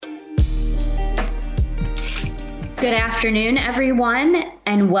Good afternoon, everyone,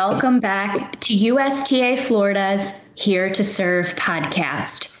 and welcome back to USTA Florida's Here to Serve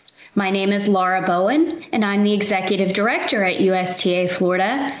podcast. My name is Laura Bowen, and I'm the Executive Director at USTA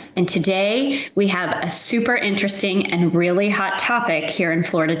Florida. And today we have a super interesting and really hot topic here in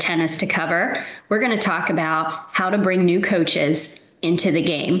Florida tennis to cover. We're going to talk about how to bring new coaches into the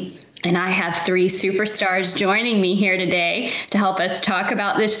game. And I have three superstars joining me here today to help us talk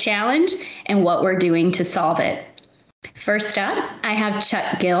about this challenge and what we're doing to solve it. First up, I have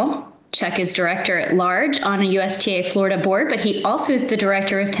Chuck Gill. Chuck is Director at Large on a USTA Florida board, but he also is the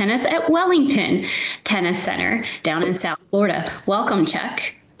Director of Tennis at Wellington Tennis Center down in South Florida. Welcome, Chuck.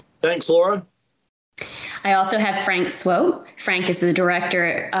 Thanks, Laura. I also have Frank Swope. Frank is the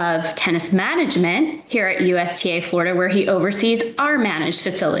Director of Tennis Management here at USTA Florida, where he oversees our managed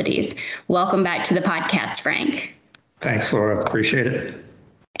facilities. Welcome back to the podcast, Frank. Thanks, Laura. Appreciate it.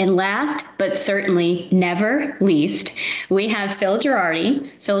 And last, but certainly never least, we have Phil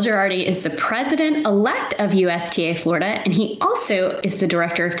Girardi. Phil Girardi is the president-elect of USTA Florida, and he also is the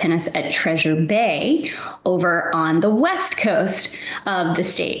director of tennis at Treasure Bay over on the west coast of the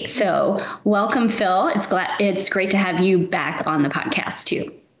state. So welcome, Phil. It's great to have you back on the podcast,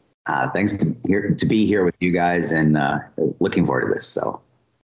 too. Thanks to be here with you guys, and looking forward to this. So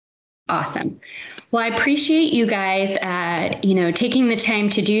awesome. Well, I appreciate you guys, taking the time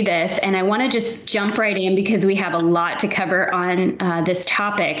to do this. And I want to just jump right in because we have a lot to cover on this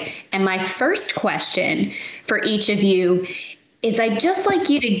topic. And my first question for each of you is I'd just like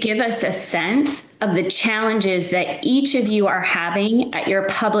you to give us a sense of the challenges that each of you are having at your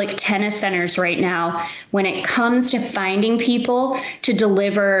public tennis centers right now when it comes to finding people to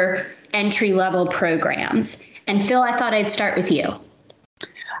deliver entry-level programs. And Phil, I thought I'd start with you.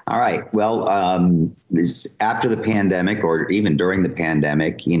 All right. Well, after the pandemic, or even during the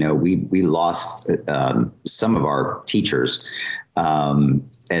pandemic, we lost some of our teachers. And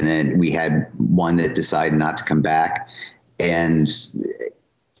then we had one that decided not to come back. And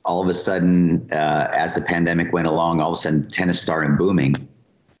all of a sudden, as the pandemic went along, all of a sudden tennis started booming.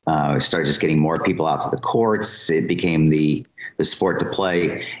 We started just getting more people out to the courts. It became the sport to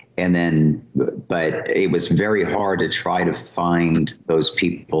play. And then, but it was very hard to try to find those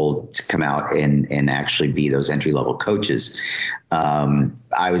people to come out and actually be those entry level coaches.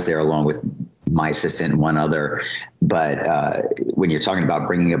 I was there along with my assistant and one other. But when you're talking about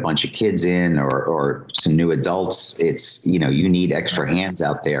bringing a bunch of kids in or some new adults, it's, you need extra hands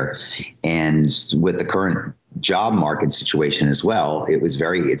out there. And with the current job market situation as well,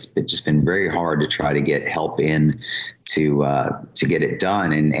 it's just been very hard to try to get help in to get it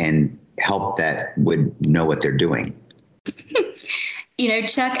done and help that would know what they're doing.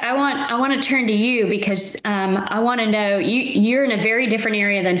 Chuck, I want to turn to you because I want to know you're in a very different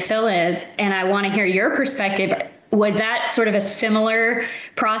area than Phil is, and I want to hear your perspective. Was that sort of a similar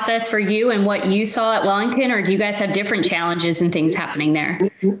process for you and what you saw at Wellington, or do you guys have different challenges and things happening there?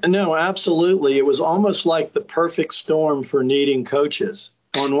 No, absolutely. It was almost like the perfect storm for needing coaches.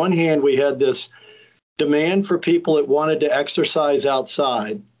 On one hand, we had this demand for people that wanted to exercise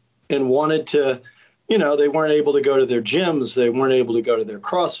outside and wanted to, they weren't able to go to their gyms. They weren't able to go to their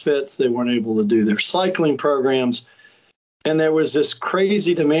CrossFits. They weren't able to do their cycling programs. And there was this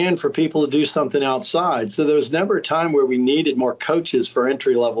crazy demand for people to do something outside. So there was never a time where we needed more coaches for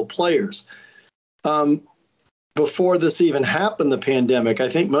entry-level players. Before this even happened, the pandemic, I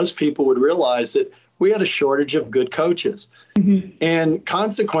think most people would realize that we had a shortage of good coaches. Mm-hmm. And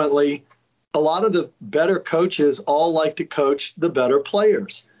consequently, a lot of the better coaches all like to coach the better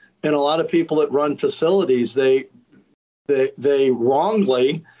players. And a lot of people that run facilities, they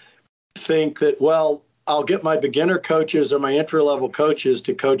wrongly think that, well, I'll get my beginner coaches or my entry-level coaches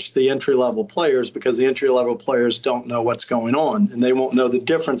to coach the entry-level players because the entry-level players don't know what's going on and they won't know the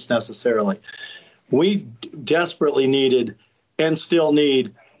difference necessarily. We desperately needed and still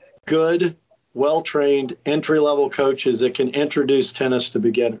need good, well-trained entry-level coaches that can introduce tennis to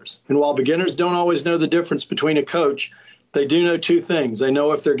beginners. And while beginners don't always know the difference between a coach, they do know two things. They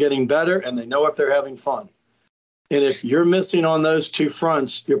know if they're getting better and they know if they're having fun. And if you're missing on those two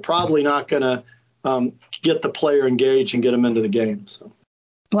fronts, you're probably not going to get the player engaged and get them into the game. So.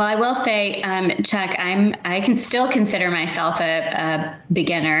 Well, I will say, Chuck, I can still consider myself a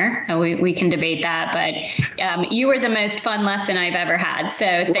beginner. We can debate that, but you were the most fun lesson I've ever had. So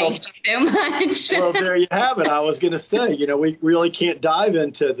thank you so much. Well, there you have it. I was going to say, we really can't dive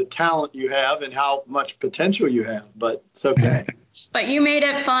into the talent you have and how much potential you have, but it's okay. But you made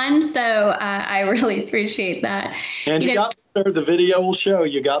it fun, so I really appreciate that. And you got better. The video will show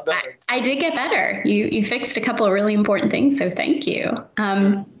you got better. I did get better. You fixed a couple of really important things, so thank you.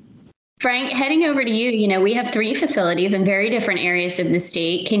 Frank, heading over to you, we have 3 facilities in very different areas of the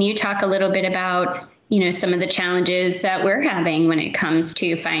state. Can you talk a little bit about, some of the challenges that we're having when it comes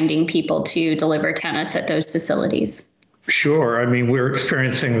to finding people to deliver tennis at those facilities? Sure. I mean, we're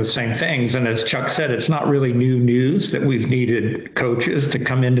experiencing the same things. And as Chuck said, it's not really new news that we've needed coaches to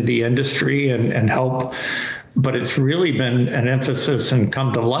come into the industry and help. But it's really been an emphasis and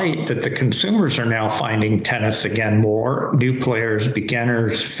come to light that the consumers are now finding tennis again more. New players,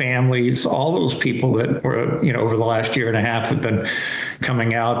 beginners, families, all those people that were, over the last year and a half have been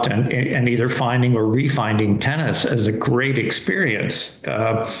coming out and either finding or refinding tennis as a great experience.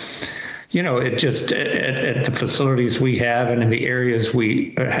 It just at the facilities we have and in the areas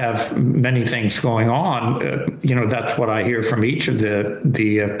we have many things going on, that's what I hear from each of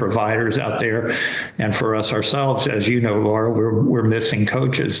the providers out there. And for us ourselves, as you know, Laura, we're missing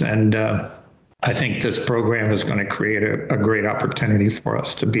coaches. And I think this program is going to create a great opportunity for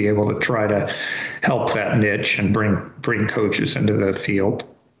us to be able to try to help that niche and bring coaches into the field.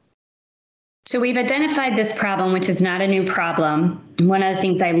 So we've identified this problem, which is not a new problem. One of the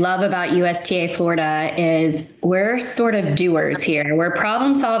things I love about USTA Florida is we're sort of doers here. We're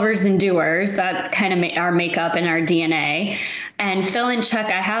problem solvers and doers. That kind of our makeup and our DNA. And Phil and Chuck,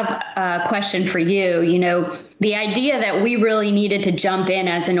 I have a question for you. The idea that we really needed to jump in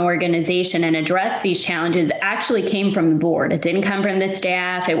as an organization and address these challenges actually came from the board. It didn't come from the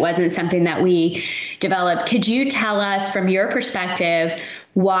staff. It wasn't something that we developed. Could you tell us from your perspective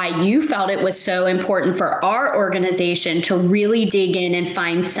why you felt it was so important for our organization to really dig in and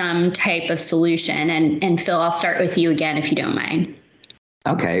find some type of solution? And Phil, I'll start with you again, if you don't mind.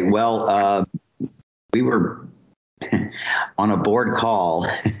 Okay. Well, we were on a board call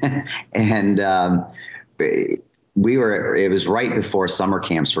and it was right before summer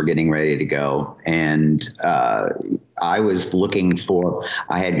camps were getting ready to go. And I was looking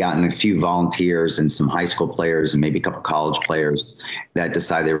I had gotten a few volunteers and some high school players and maybe a couple college players that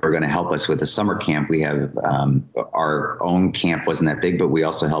decided they were going to help us with the summer camp. We have our own camp wasn't that big, but we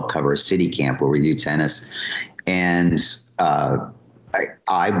also help cover a city camp where we do tennis. And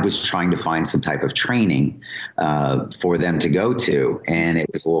I was trying to find some type of training for them to go to. And it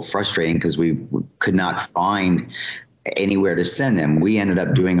was a little frustrating because we could not find anywhere to send them. We ended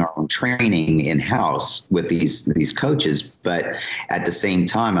up doing our own training in-house with these coaches. But at the same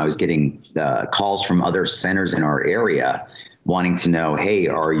time, I was getting calls from other centers in our area wanting to know, hey,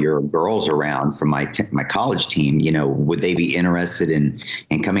 are your girls around from my college team? Would they be interested in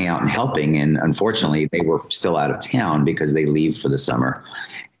coming out and helping? And unfortunately, they were still out of town because they leave for the summer.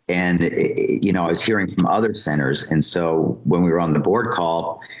 And, I was hearing from other centers. And so when we were on the board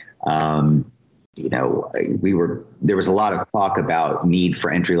call, there was a lot of talk about need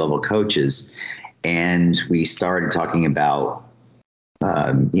for entry-level coaches. And we started talking about,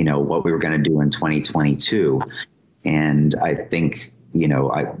 what we were going to do in 2022. And I think,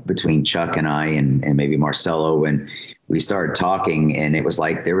 between Chuck and I and maybe Marcelo, and we started talking, and it was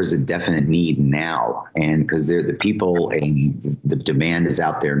like there was a definite need now. And because they're the people and the demand is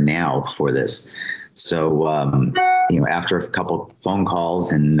out there now for this. So, after a couple phone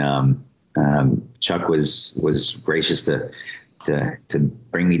calls and Chuck was gracious to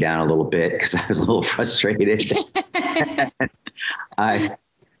bring me down a little bit because I was a little frustrated.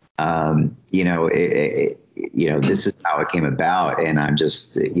 This is how it came about. And I'm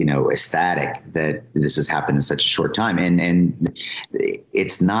just, ecstatic that this has happened in such a short time. And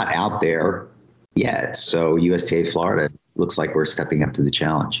it's not out there yet. So USTA Florida looks like we're stepping up to the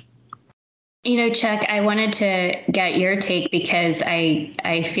challenge. Chuck, I wanted to get your take because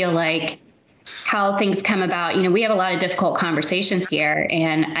I feel like how things come about, we have a lot of difficult conversations here.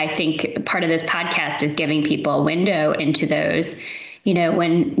 And I think part of this podcast is giving people a window into those.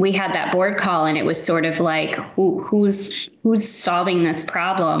 When we had that board call and it was sort of like, who's solving this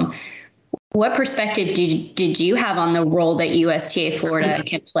problem? What perspective did you have on the role that USTA Florida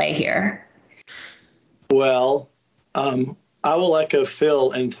can play here? Well, I will echo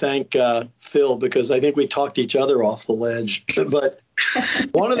Phil and thank Phil because I think we talked each other off the ledge. But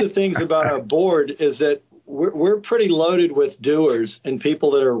one of the things about our board is that we're pretty loaded with doers and people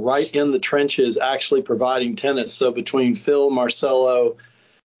that are right in the trenches actually providing tennis. So between Phil, Marcelo,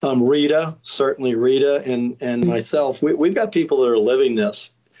 Rita, certainly Rita, and myself, we've got people that are living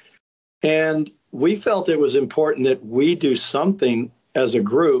this. And we felt it was important that we do something as a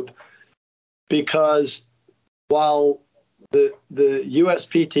group because while the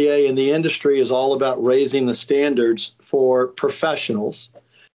USPTA and the industry is all about raising the standards for professionals,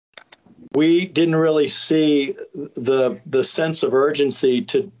 we didn't really see the sense of urgency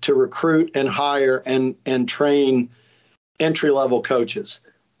to recruit and hire and train entry-level coaches.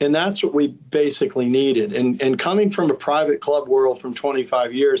 And that's what we basically needed. And coming from a private club world from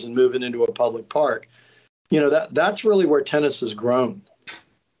 25 years and moving into a public park, that's really where tennis has grown.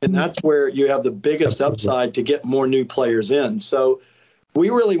 And that's where you have the biggest upside to get more new players in. So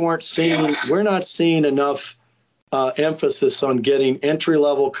we're not seeing enough emphasis on getting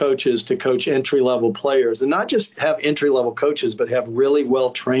entry-level coaches to coach entry-level players, and not just have entry-level coaches, but have really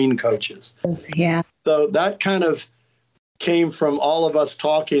well-trained coaches. Yeah. So that kind of came from all of us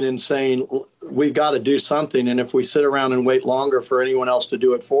talking and saying, we've got to do something. And if we sit around and wait longer for anyone else to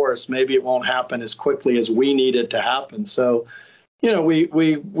do it for us, maybe it won't happen as quickly as we need it to happen. So, we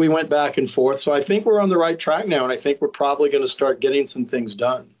went back and forth. So I think we're on the right track now. And I think we're probably going to start getting some things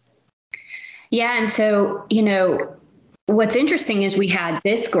done. Yeah. And so, what's interesting is we had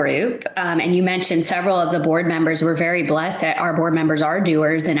this group, and you mentioned several of the board members. We're very blessed that our board members are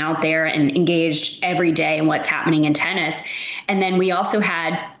doers and out there and engaged every day in what's happening in tennis. And then we also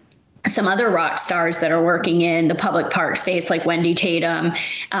had some other rock stars that are working in the public park space, like Wendy Tatum,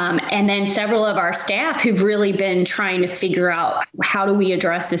 and then several of our staff who've really been trying to figure out how do we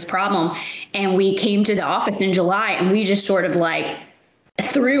address this problem. And we came to the office in July and we just sort of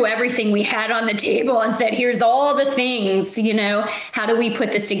threw everything we had on the table and said, here's all the things, how do we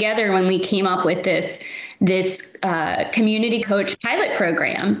put this together? When we came up with this community coach pilot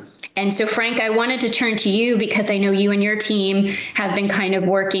program. And so, Frank, I wanted to turn to you because I know you and your team have been kind of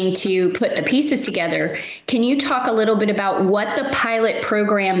working to put the pieces together. Can you talk a little bit about what the pilot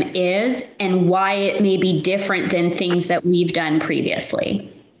program is and why it may be different than things that we've done previously?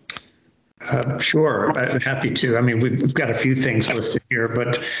 Sure, I'm happy to. I mean, we've got a few things listed here,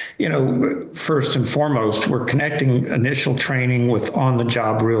 but, first and foremost, we're connecting initial training with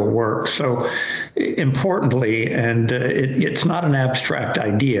on-the-job real work. So importantly, and it's not an abstract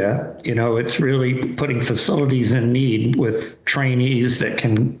idea, it's really putting facilities in need with trainees that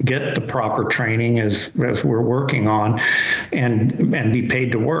can get the proper training as we're working on and be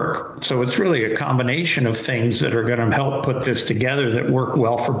paid to work. So it's really a combination of things that are going to help put this together that work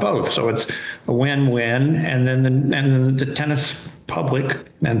well for both. So it's a win-win, and then the tennis public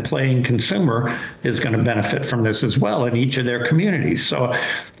and playing consumer is going to benefit from this as well in each of their communities. So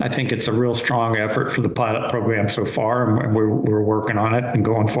I think it's a real strong effort for the pilot program so far, and we're working on it and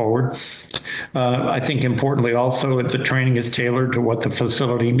going forward. I think importantly also the training is tailored to what the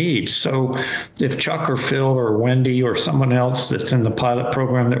facility needs. So if Chuck or Phil or Wendy or someone else that's in the pilot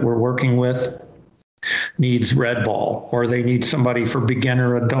program that we're working with needs red ball, or they need somebody for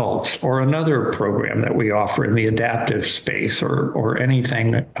beginner adults, or another program that we offer in the adaptive space, or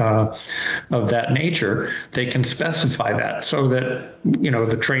anything of that nature, they can specify that so that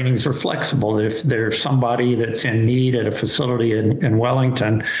the trainings are flexible. That if there's somebody that's in need at a facility in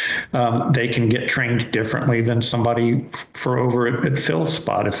Wellington, they can get trained differently than somebody for over at Phil's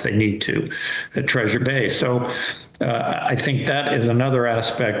spot if they need to at Treasure Bay. So I think that is another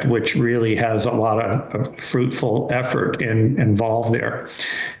aspect which really has a lot of fruitful effort involved there.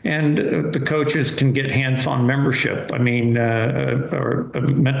 And the coaches can get hands-on membership, or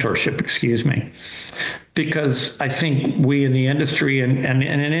mentorship, excuse me. Because I think we in the industry and in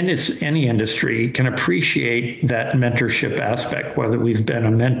any industry can appreciate that mentorship aspect, whether we've been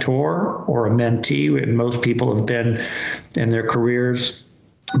a mentor or a mentee, and most people have been in their careers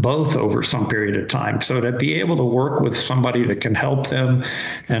both over some period of time. So to be able to work with somebody that can help them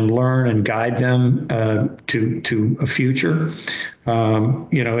and learn and guide them to a future,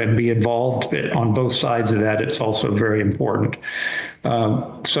 and be involved on both sides of that, it's also very important.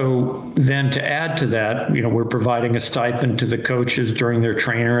 So then to add to that, we're providing a stipend to the coaches during their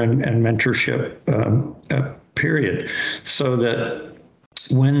trainer and mentorship period, so that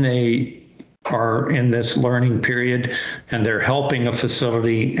when they are in this learning period and they're helping a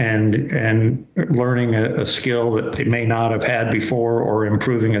facility and learning a skill that they may not have had before, or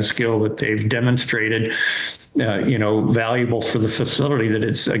improving a skill that they've demonstrated, valuable for the facility, that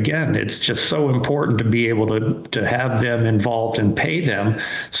it's just so important to be able to have them involved and pay them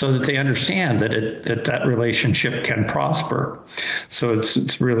so that they understand that relationship can prosper. So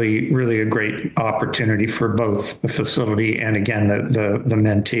it's really, really a great opportunity for both the facility and, again, the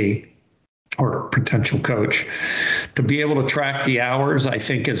mentee or potential coach. To be able to track the hours, I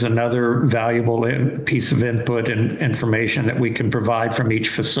think, is another valuable piece of input and information that we can provide from each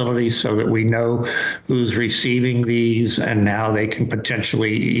facility, so that we know who's receiving these, and now they can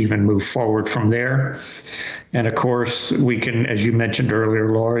potentially even move forward from there. And of course, we can, as you mentioned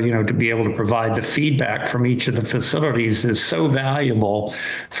earlier, Laura, to be able to provide the feedback from each of the facilities is so valuable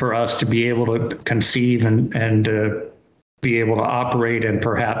for us to be able to conceive and be able to operate and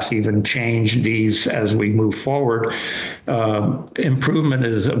perhaps even change these as we move forward. Improvement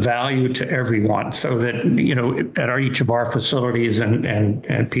is a value to everyone, so that, at each of our facilities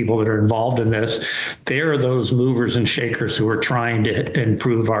and people that are involved in this, they are those movers and shakers who are trying to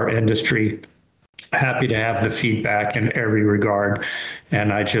improve our industry. Happy to have the feedback in every regard.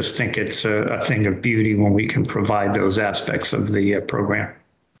 And I just think it's a thing of beauty when we can provide those aspects of the program.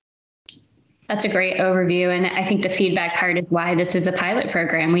 That's a great overview. And I think the feedback part is why this is a pilot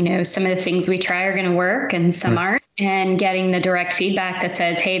program. We know some of the things we try are going to work and some aren't. And getting the direct feedback that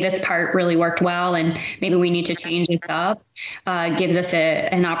says, hey, this part really worked well, and maybe we need to change this up, gives us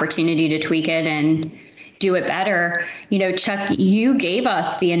an opportunity to tweak it and do it better. Chuck, you gave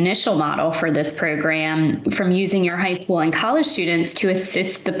us the initial model for this program from using your high school and college students to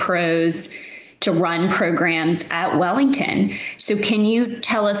assist the pros to run programs at Wellington. So can you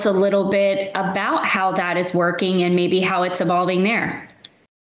tell us a little bit about how that is working and maybe how it's evolving there?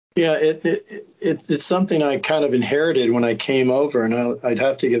 Yeah, it's something I kind of inherited when I came over, and I'd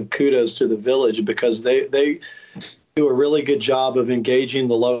have to give kudos to the Village because they do a really good job of engaging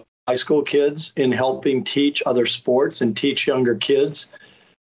the local high school kids in helping teach other sports and teach younger kids.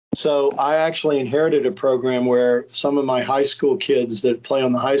 So I actually inherited a program where some of my high school kids that play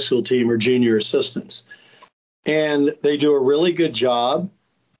on the high school team are junior assistants. And they do a really good job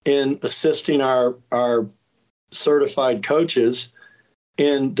in assisting our certified coaches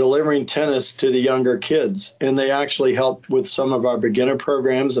in delivering tennis to the younger kids. And they actually help with some of our beginner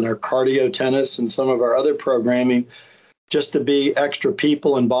programs and our cardio tennis and some of our other programming, just to be extra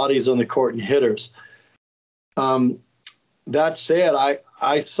people and bodies on the court and hitters. That said,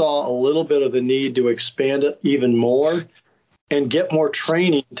 I saw a little bit of a need to expand it even more and get more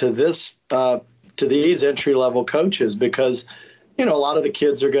training to these entry-level coaches, because, a lot of the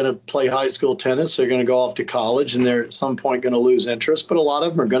kids are going to play high school tennis. They're going to go off to college, and they're at some point going to lose interest. But a lot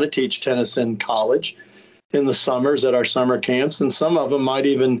of them are going to teach tennis in college in the summers at our summer camps. And some of them might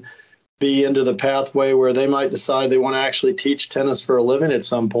even be into the pathway where they might decide they want to actually teach tennis for a living at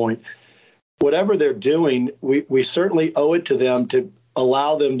some point. Whatever they're doing, we certainly owe it to them to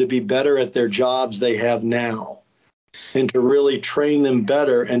allow them to be better at their jobs they have now, and to really train them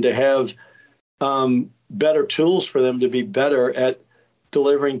better, and to have better tools for them to be better at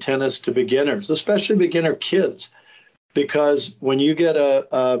delivering tennis to beginners, especially beginner kids. Because when you get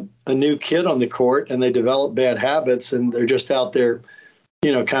a new kid on the court and they develop bad habits and they're just out there,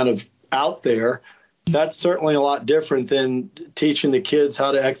 kind of out there, that's certainly a lot different than teaching the kids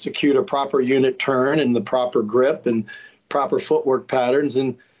how to execute a proper unit turn and the proper grip and proper footwork patterns.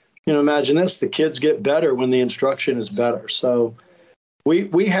 And, imagine this, the kids get better when the instruction is better. So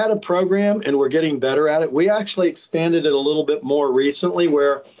we had a program and we're getting better at it. We actually expanded it a little bit more recently,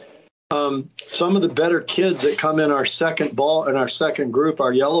 where some of the better kids that come in our second group,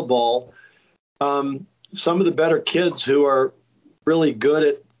 our yellow ball, some of the better kids who are really good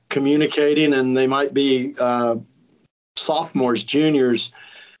at communicating, and they might be sophomores, juniors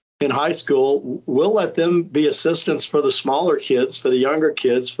in high school, we'll let them be assistants for the smaller kids, for the younger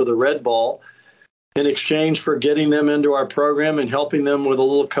kids, for the red ball, in exchange for getting them into our program and helping them with a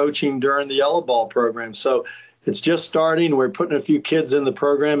little coaching during the yellow ball program. So it's just starting. We're putting a few kids in the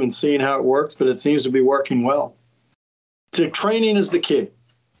program and seeing how it works, but it seems to be working well. So training is the key.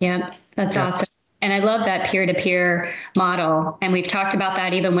 Yeah, that's awesome. And I love that peer-to-peer model. And we've talked about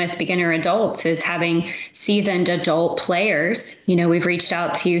that even with beginner adults, is having seasoned adult players. We've reached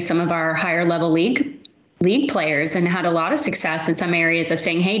out to some of our higher level league players and had a lot of success in some areas of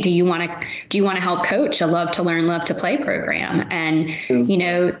saying, hey, do you want to help coach a love to learn, love to play program? And,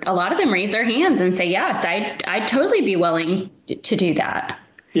 a lot of them raise their hands and say, yes, I'd totally be willing to do that.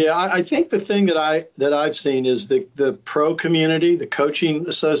 Yeah, I think the thing that I've seen is the pro community, the coaching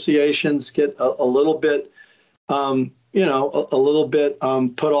associations get a little bit, put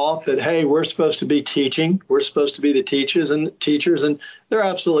off that, hey, we're supposed to be teaching. We're supposed to be the teachers, and they're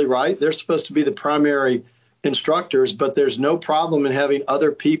absolutely right. They're supposed to be the primary instructors, but there's no problem in having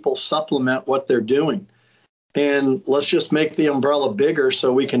other people supplement what they're doing. And let's just make the umbrella bigger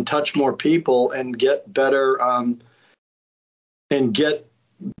so we can touch more people and get better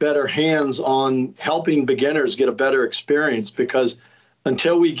better hands on helping beginners get a better experience, because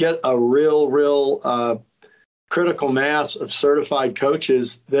until we get a real critical mass of certified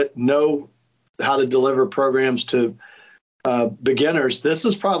coaches that know how to deliver programs to beginners, this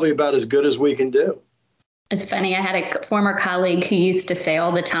is probably about as good as we can do. It's funny. I had a former colleague who used to say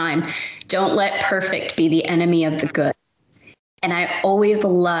all the time, don't let perfect be the enemy of the good. And I always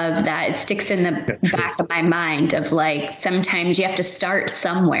love that. It sticks in the back of my mind of like, sometimes you have to start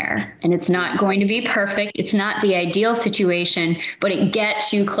somewhere and it's not going to be perfect. It's not the ideal situation, but it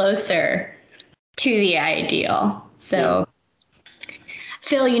gets you closer to the ideal. So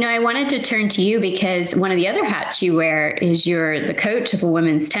Phil, I wanted to turn to you because one of the other hats you wear is you're the coach of a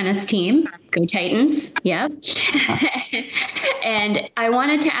women's tennis team. Go Titans. Yep. And I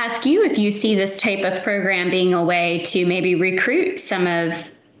wanted to ask you if you see this type of program being a way to maybe recruit some of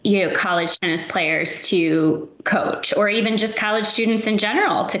college tennis players to coach, or even just college students in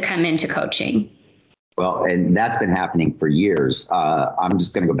general to come into coaching. Well, and that's been happening for years. I'm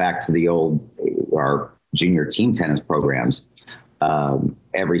just going to go back to our junior team tennis programs.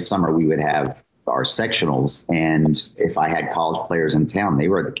 Every summer we would have our sectionals, and if I had college players in town, they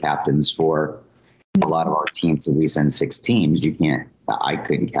were the captains for a lot of our teams. So we send 6 teams. I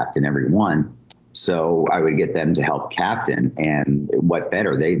couldn't captain every one. So I would get them to help captain, and what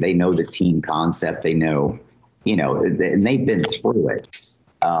better? They know the team concept. They know, and they've been through it.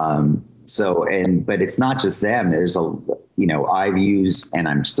 But it's not just them. There's I've used, and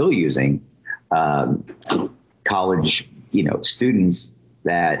I'm still using, college, students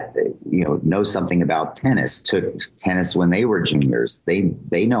that, know something about tennis, took tennis when they were juniors.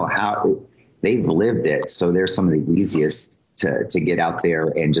 They know how, they've lived it. So they're some of the easiest to get out there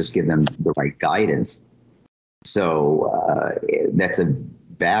and just give them the right guidance. So that's a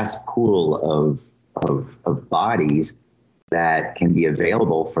vast pool of bodies that can be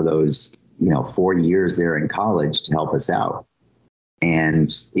available for those, 4 years there in college to help us out.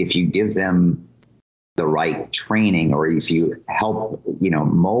 And if you give them the right training, or if you help,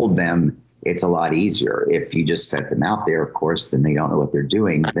 mold them, it's a lot easier. If you just set them out there, of course, then they don't know what they're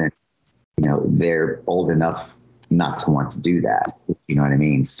doing. Then, they're old enough not to want to do that. You know what I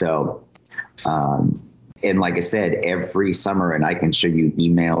mean? So, and like I said, every summer, and I can show you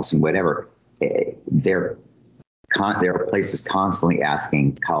emails and whatever, there are places constantly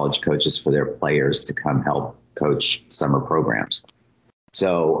asking college coaches for their players to come help coach summer programs.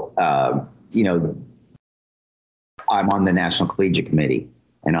 So, I'm on the National Collegiate Committee,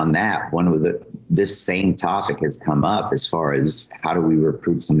 and on that, this same topic has come up as far as how do we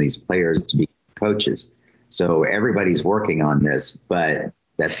recruit some of these players to be coaches. So everybody's working on this, but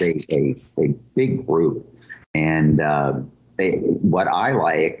that's a big group. And what I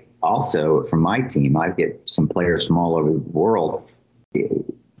like also from my team, I get some players from all over the world.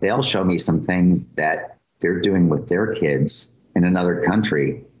 They'll show me some things that they're doing with their kids in another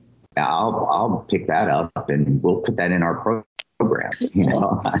country. I'll pick that up and we'll put that in our program.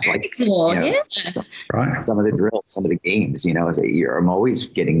 Very cool. Some of the drills, some of the games. I'm always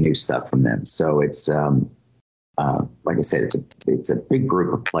getting new stuff from them. So it's like I said, it's a big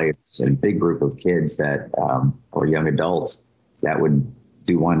group of players and a big group of kids that or young adults that would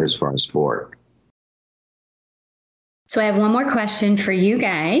do wonders for our sport. So I have one more question for you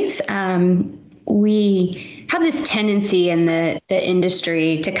guys. We have this tendency in the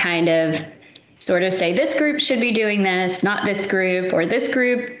industry to kind of sort of say this group should be doing this, not this group, or this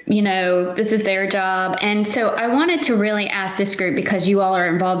group, this is their job. And so I wanted to really ask this group, because you all are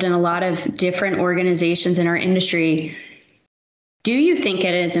involved in a lot of different organizations in our industry. Do you think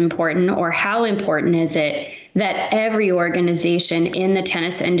it is important, or how important is it that every organization in the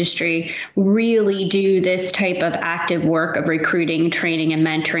tennis industry really do this type of active work of recruiting, training, and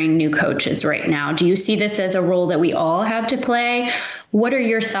mentoring new coaches right now? Do you see this as a role that we all have to play? What are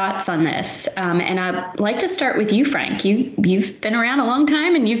your thoughts on this? And I'd like to start with you, Frank. You've been around a long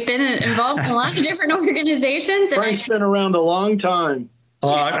time, and you've been involved in a lot of different organizations. Frank's been around a long time.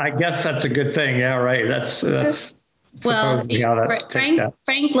 I guess that's a good thing. Yeah, right. That's well,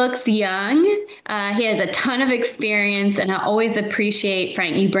 Frank looks young. He has a ton of experience, and I always appreciate,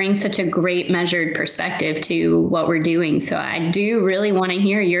 Frank, you bring such a great measured perspective to what we're doing. So I do really want to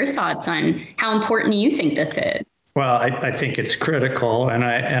hear your thoughts on how important you think this is. Well, I think it's critical, and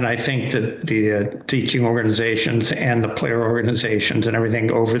I think that the teaching organizations and the player organizations and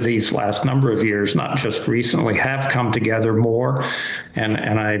everything over these last number of years, not just recently, have come together more, and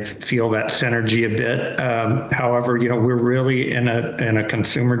I feel that synergy a bit. However, we're really in a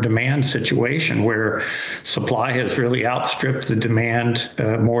consumer demand situation where supply has really outstripped the demand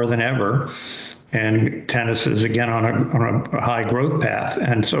more than ever. And tennis is again on a high growth path,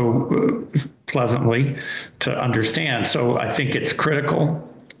 and so pleasantly to understand. So I think it's critical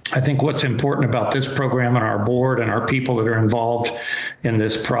I think what's important about this program and our board and our people that are involved in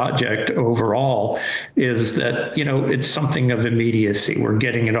this project overall is that, it's something of immediacy. We're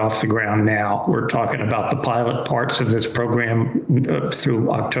getting it off the ground now. We're talking about the pilot parts of this program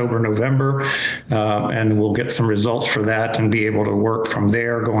through October, November, and we'll get some results for that and be able to work from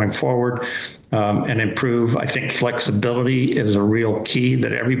there going forward. And improve. I think flexibility is a real key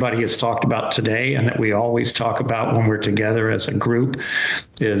that everybody has talked about today and that we always talk about when we're together as a group,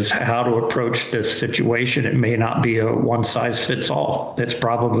 is how to approach this situation. It may not be a one size fits all. It's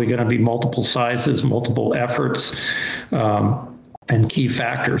probably going to be multiple sizes, multiple efforts, and key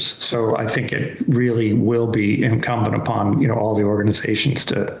factors. So I think it really will be incumbent upon, all the organizations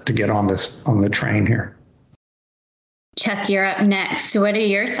to get on the train here. Chuck, you're up next. So what are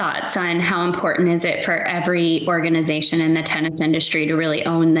your thoughts on how important is it for every organization in the tennis industry to really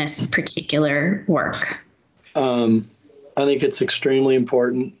own this particular work? I think it's extremely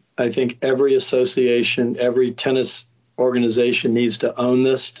important. I think every association, every tennis organization needs to own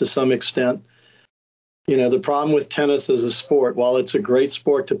this to some extent. The problem with tennis as a sport, while it's a great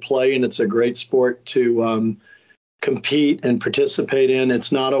sport to play and it's a great sport to compete and participate in,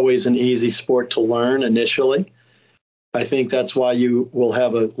 it's not always an easy sport to learn initially. I think that's why you will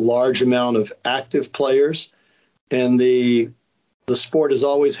have a large amount of active players, and the sport has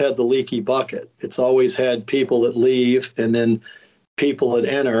always had the leaky bucket. It's always had people that leave and then people that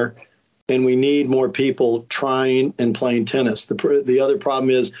enter, and we need more people trying and playing tennis. The other problem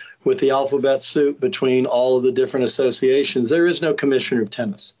is with the alphabet soup between all of the different associations, there is no commissioner of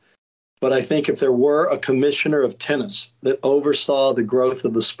tennis. But I think if there were a commissioner of tennis that oversaw the growth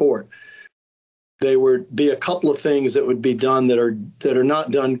of the sport, there would be a couple of things that would be done that are not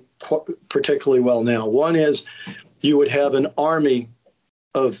done particularly well now. One is you would have an army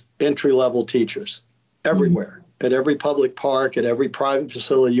of entry-level teachers everywhere. At every public park, at every private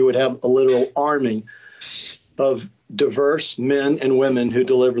facility, you would have a literal army of diverse men and women who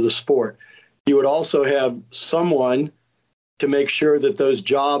deliver the sport. You would also have someone to make sure that those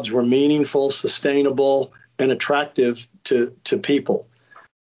jobs were meaningful, sustainable, and attractive to people.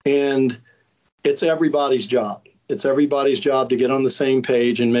 And it's everybody's job. It's everybody's job to get on the same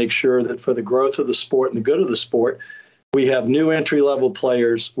page and make sure that for the growth of the sport and the good of the sport, we have new entry-level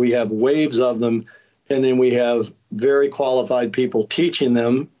players, we have waves of them, and then we have very qualified people teaching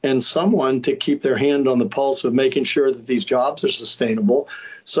them and someone to keep their hand on the pulse of making sure that these jobs are sustainable.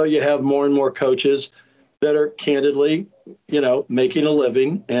 So you have more and more coaches that are candidly, making a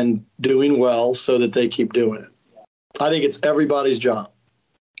living and doing well so that they keep doing it. I think it's everybody's job.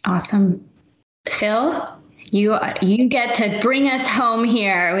 Awesome. Phil, you get to bring us home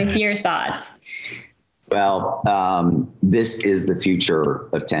here with your thoughts. Well, this is the future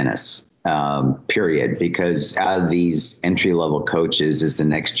of tennis, period, because out of these entry-level coaches is the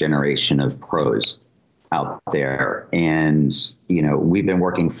next generation of pros out there. And, we've been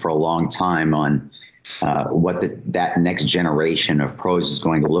working for a long time on what that next generation of pros is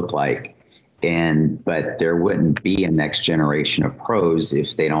going to look like. But there wouldn't be a next generation of pros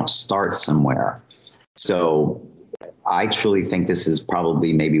if they don't start somewhere. So I truly think this is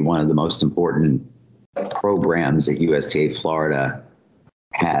probably maybe one of the most important programs that USTA Florida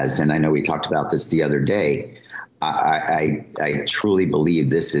has. And I know we talked about this the other day. I truly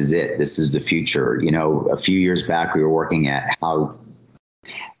believe this is it. This is the future. A few years back, we were working at how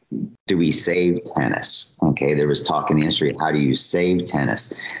do we save tennis? Okay, there was talk in the industry, how do you save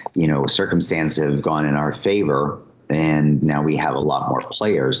tennis? Circumstances have gone in our favor, and now we have a lot more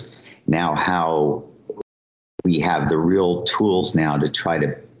players. Now how we have the real tools now to try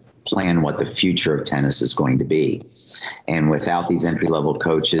to plan what the future of tennis is going to be. And without these entry-level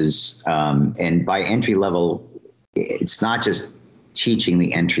coaches, and by entry-level, it's not just teaching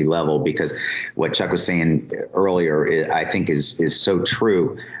the entry level, because what Chuck was saying earlier, I think is so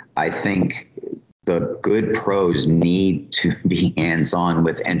true. I think the good pros need to be hands-on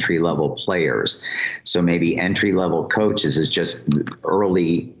with entry-level players. So maybe entry-level coaches is just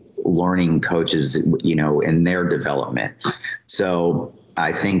early learning coaches, in their development. So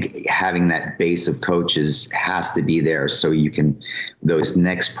I think having that base of coaches has to be there so those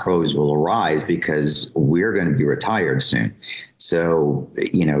next pros will arise, because we're going to be retired soon. So,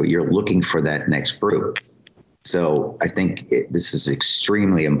 you're looking for that next group. So I think this is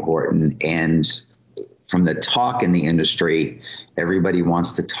extremely important. And from the talk in the industry, everybody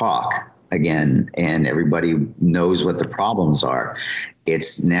wants to talk again, and everybody knows what the problems are.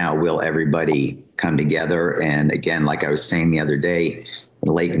 It's now, will everybody come together? And again, like I was saying the other day,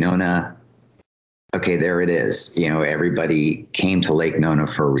 Lake Nona, okay, there it is. Everybody came to Lake Nona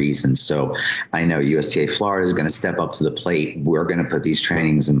for a reason. So I know USTA Florida is going to step up to the plate. We're going to put these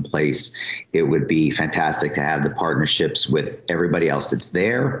trainings in place. It would be fantastic to have the partnerships with everybody else that's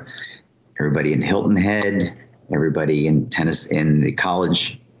there, everybody in Hilton Head, everybody in tennis, in the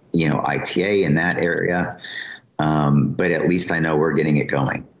college, ITA in that area. But at least I know we're getting it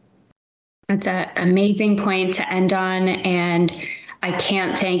going. That's an amazing point to end on. And I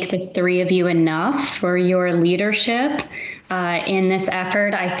can't thank the three of you enough for your leadership in this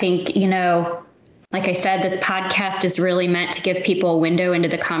effort. I think, like I said, this podcast is really meant to give people a window into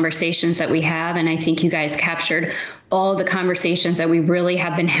the conversations that we have. And I think you guys captured all the conversations that we really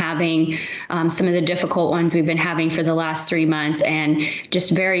have been having, some of the difficult ones we've been having for the last 3 months, and just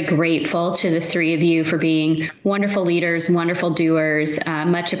very grateful to the three of you for being wonderful leaders, wonderful doers,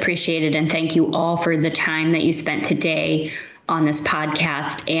 much appreciated. And thank you all for the time that you spent today on this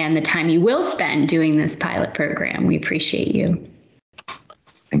podcast and the time you will spend doing this pilot program. We appreciate you.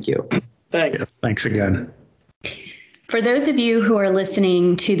 Thank you. Thanks. Yeah, thanks again. For those of you who are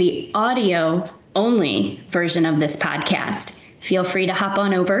listening to the audio only version of this podcast, feel free to hop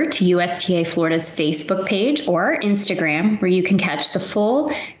on over to USTA Florida's Facebook page or Instagram, where you can catch the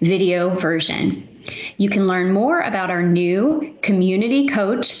full video version. You can learn more about our new Community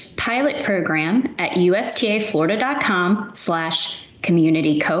Coach pilot program at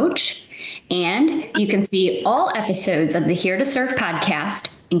ustaflorida.com/community coach. And you can see all episodes of the Here to Serve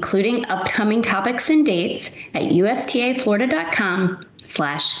podcast, including upcoming topics and dates, at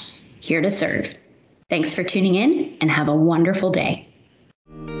ustaflorida.com/here to serve. Thanks for tuning in and have a wonderful day.